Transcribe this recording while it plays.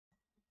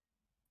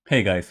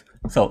Hey guys,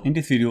 so in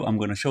this video I'm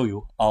gonna show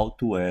you how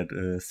to add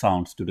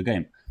sounds to the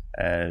game.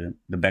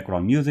 The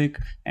background music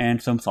and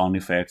some sound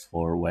effects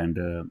for when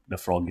the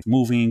frog is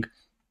moving,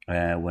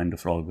 when the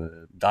frog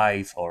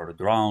dies or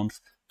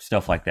drowns,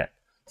 stuff like that.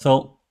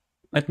 So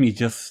let me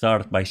just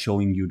start by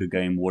showing you the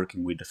game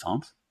working with the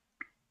sounds.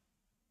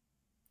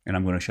 And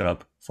I'm gonna shut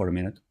up for a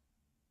minute.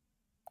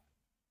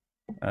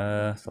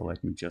 So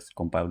let me just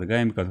compile the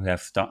game because we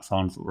have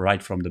sounds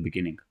right from the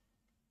beginning.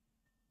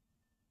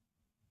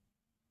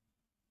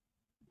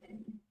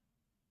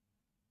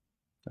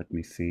 Let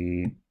me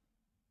see.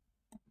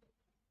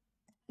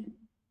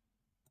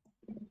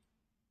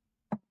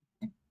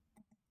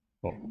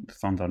 Oh, the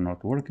sounds are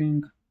not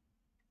working.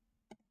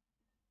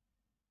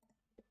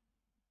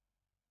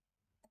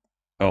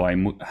 Oh, I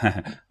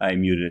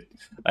muted.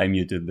 I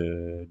muted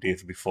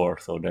this before,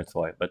 so that's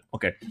why. But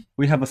okay,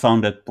 we have a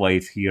sound that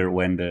plays here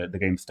when the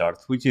game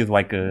starts, which is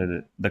like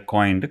the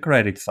coin, the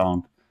credit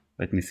sound.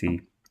 Let me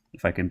see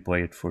if I can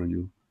play it for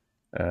you.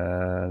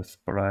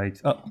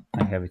 Sprites. Oh,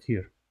 I have it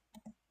here.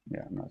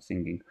 Yeah, I'm not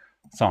singing.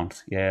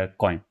 Sounds. Yeah,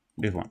 coin.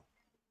 This one.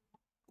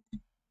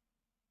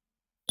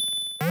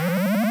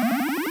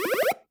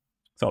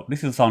 So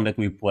this is a sound that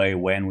we play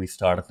when we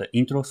start the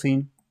intro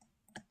scene,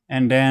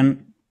 and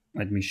then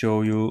let me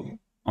show you.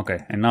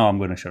 Okay, and now I'm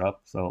gonna shut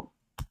up. So.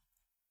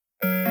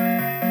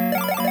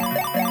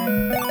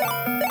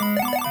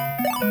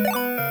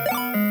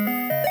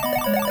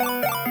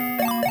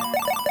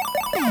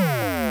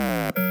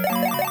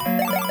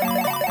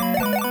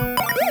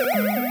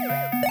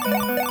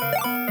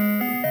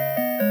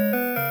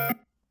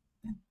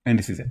 And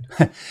this is it.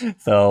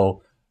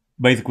 So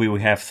basically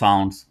we have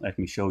sounds. Let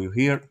me show you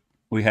here.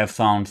 We have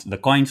sounds, the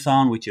coin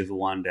sound, which is the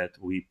one that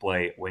we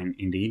play when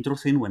in the intro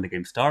scene when the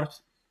game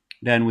starts.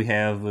 Then we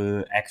have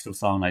extra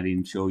sound I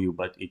didn't show you,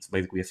 but it's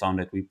basically a sound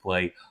that we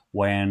play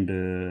when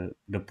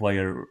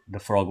the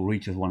frog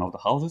reaches one of the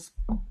houses.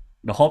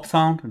 The hop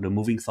sound, the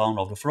moving sound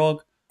of the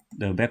frog.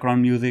 The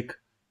background music,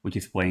 which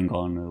is playing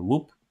on a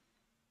loop.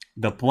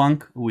 The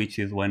plunk, which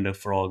is when the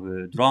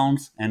frog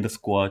drowns, and the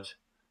squash,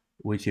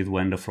 which is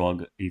when the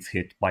frog is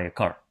hit by a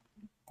car.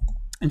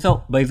 And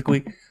so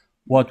basically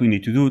what we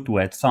need to do to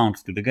add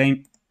sounds to the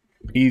game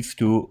is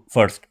to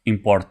first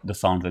import the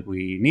sound that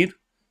we need.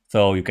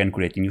 So you can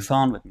create a new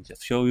sound. Let me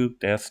just show you,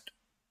 test.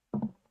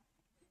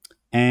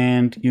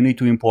 And you need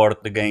to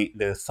import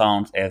the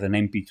sounds as an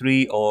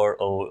MP3 or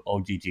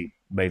OGG.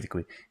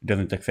 Basically, it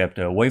doesn't accept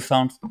wave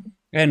sounds.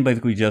 And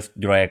basically just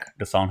drag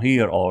the sound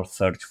here or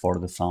search for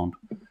the sound.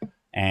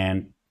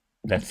 And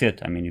that's it.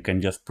 I mean, you can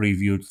just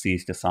preview to see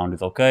if the sound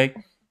is okay.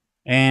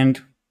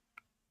 And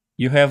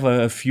you have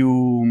a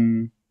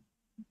few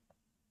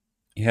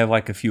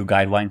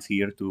guidelines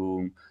here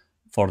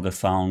for the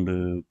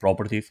sound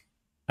properties.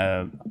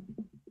 I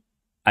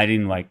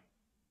didn't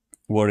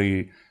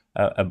worry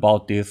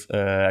about this.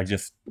 I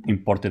just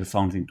imported the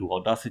sounds into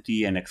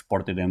Audacity and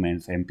exported them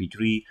as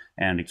MP3,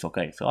 and it's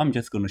okay. So I'm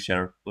just gonna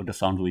share the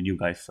sounds with you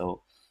guys.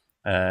 So,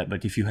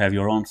 but if you have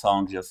your own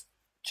sound, just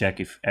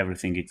check if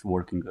everything is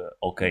working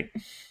okay.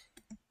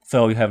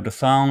 So you have the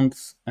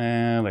sounds.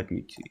 Let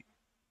me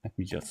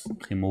just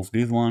remove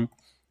this one.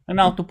 And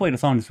now to play the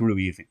sound is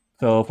really easy.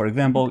 So for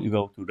example, you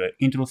go to the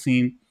intro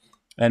scene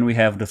and we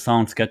have the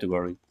sounds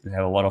category. We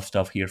have a lot of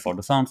stuff here for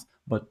the sounds,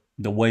 but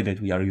the way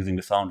that we are using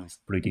the sound is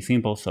pretty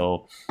simple.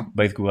 So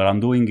basically what I'm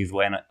doing is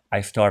when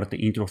I start the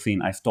intro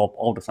scene, I stop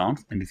all the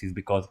sounds. And this is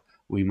because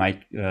we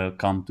might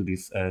come to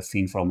this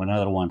scene from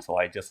another one. So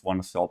I just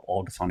want to stop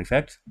all the sound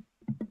effects.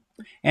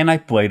 And I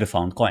play the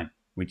sound coin,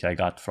 which I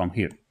got from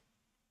here.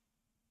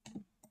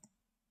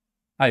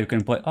 You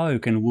can play, you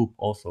can loop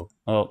also.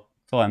 Oh,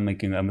 so I'm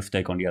making a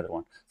mistake on the other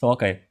one. So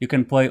okay, you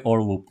can play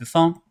or loop the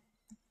sound.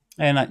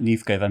 And in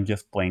this case, I'm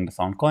just playing the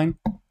sound coin.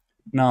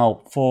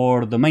 Now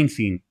for the main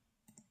scene,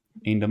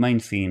 in the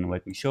main scene,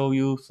 let me show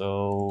you.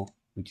 So,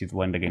 which is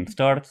when the game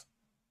starts.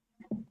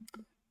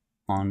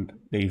 On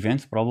the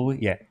events, probably,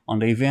 yeah. On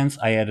the events,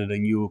 I added a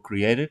new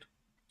created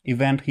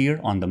event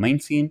here on the main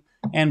scene.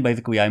 And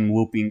basically I'm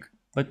looping,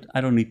 but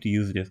I don't need to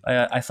use this.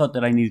 I thought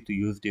that I needed to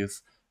use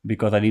this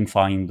because I didn't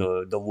find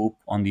the loop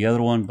on the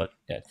other one, but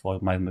that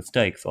was my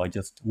mistake. So I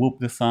just loop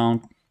the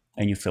sound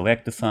and you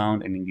select the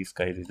sound, and in this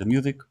case it's the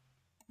music.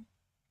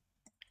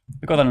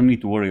 Because I don't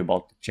need to worry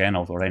about the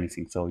channels or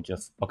anything, so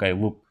just, okay,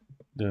 loop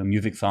the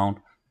music sound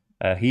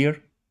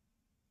here.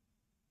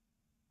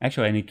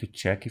 Actually, I need to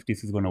check if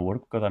this is gonna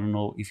work, because I don't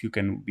know if you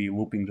can be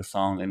looping the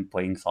sound and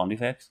playing sound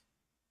effects.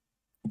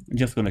 I'm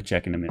just gonna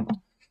check in a minute.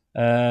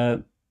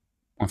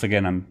 Once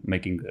again, I'm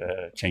making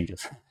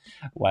changes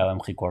while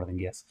I'm recording,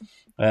 yes.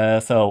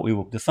 So we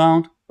loop the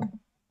sound,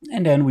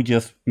 and then we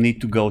just need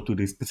to go to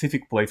the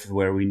specific places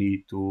where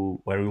we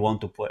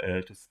want to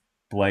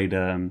play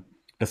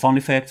the sound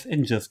effects,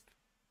 and just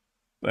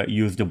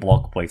use the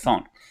block play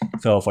sound.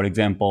 So for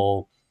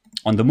example,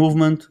 on the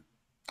movement,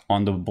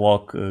 on the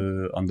block,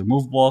 on the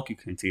move block, you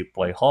can see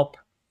play hop.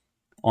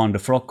 On the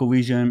frog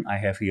collision, I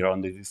have here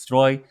on the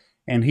destroy,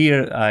 and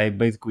here I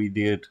basically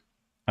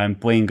I'm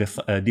playing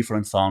a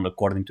different sound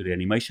according to the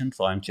animation.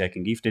 So I'm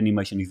checking if the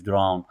animation is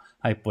drawn,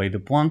 I play the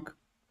plonk.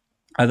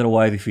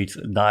 Otherwise, if it's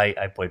die,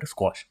 I play the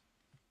squash.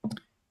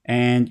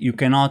 And you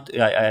cannot,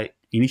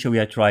 initially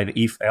I tried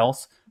if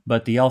else,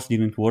 but the else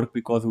didn't work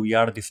because we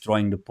are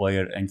destroying the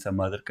player in some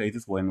other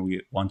cases. When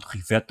we want to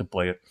reset the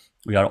player,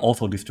 we are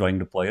also destroying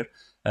the player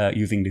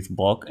using this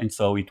block, and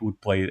so it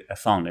would play a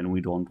sound, and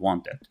we don't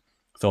want that.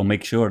 So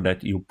make sure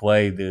that you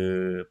play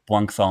the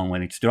plonk sound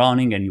when it's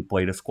drowning, and you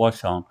play the squash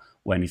sound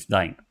when it's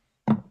dying.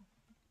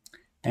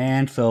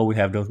 And so we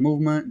have the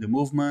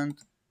movement,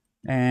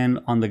 and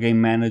on the game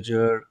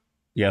manager,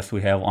 yes,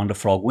 we have on the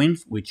frog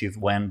wins, which is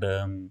when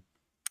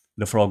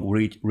the frog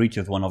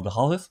reaches one of the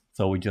houses.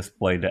 So we just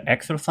play the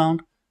extra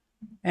sound.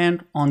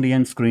 And on the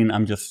end screen,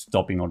 I'm just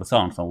stopping all the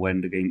sounds. So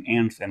when the game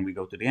ends and we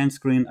go to the end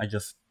screen, I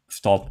just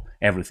stop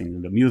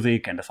everything, the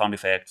music and the sound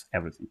effects,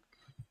 everything.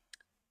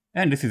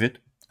 And this is it.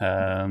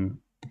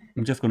 I'm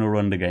just gonna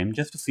run the game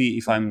just to see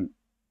if I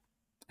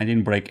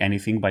didn't break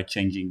anything by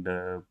changing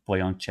the play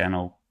on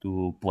channel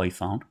to play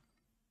sound.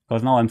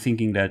 Because now I'm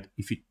thinking that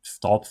if it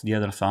stops the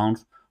other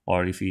sounds,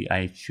 or if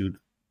I should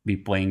be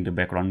playing the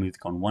background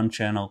music on one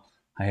channel,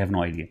 I have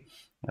no idea.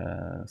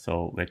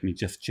 So let me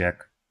just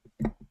check.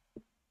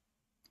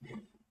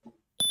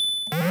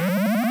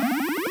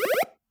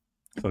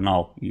 So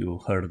now you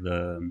heard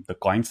the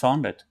coin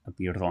sound that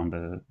appears on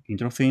the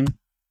intro scene.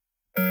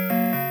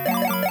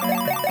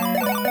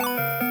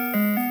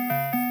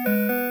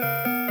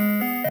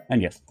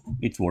 And yes,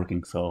 it's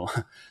working, so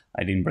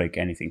I didn't break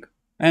anything.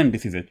 And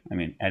this is it. I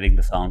mean, adding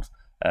the sounds.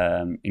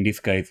 In this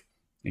case,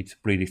 it's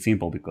pretty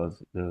simple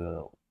because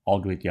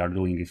all that you are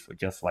doing is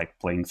just like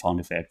playing sound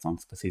effects on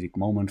specific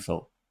moments.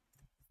 So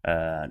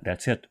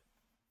that's it.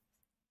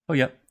 So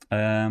yeah,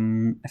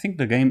 I think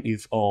the game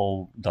is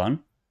all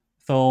done.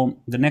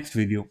 So the next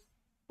video,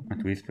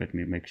 at least let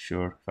me make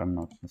sure if I'm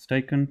not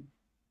mistaken.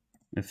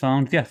 The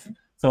sound, yes.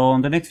 So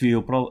on the next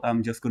video,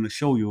 I'm just going to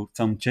show you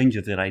some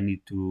changes that I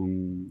need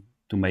to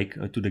make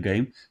to the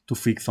game to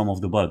fix some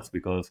of the bugs,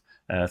 because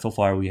so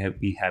far we have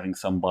been having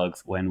some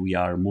bugs when we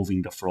are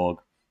moving the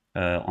frog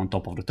on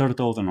top of the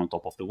turtles and on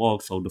top of the wall.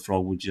 So the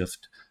frog would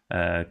just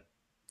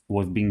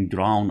was being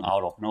drawn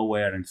out of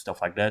nowhere and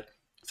stuff like that.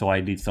 So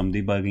I did some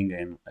debugging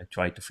and I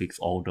tried to fix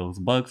all those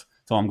bugs.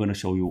 So I'm going to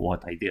show you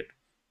what I did.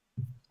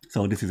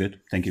 So this is it.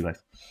 Thank you guys.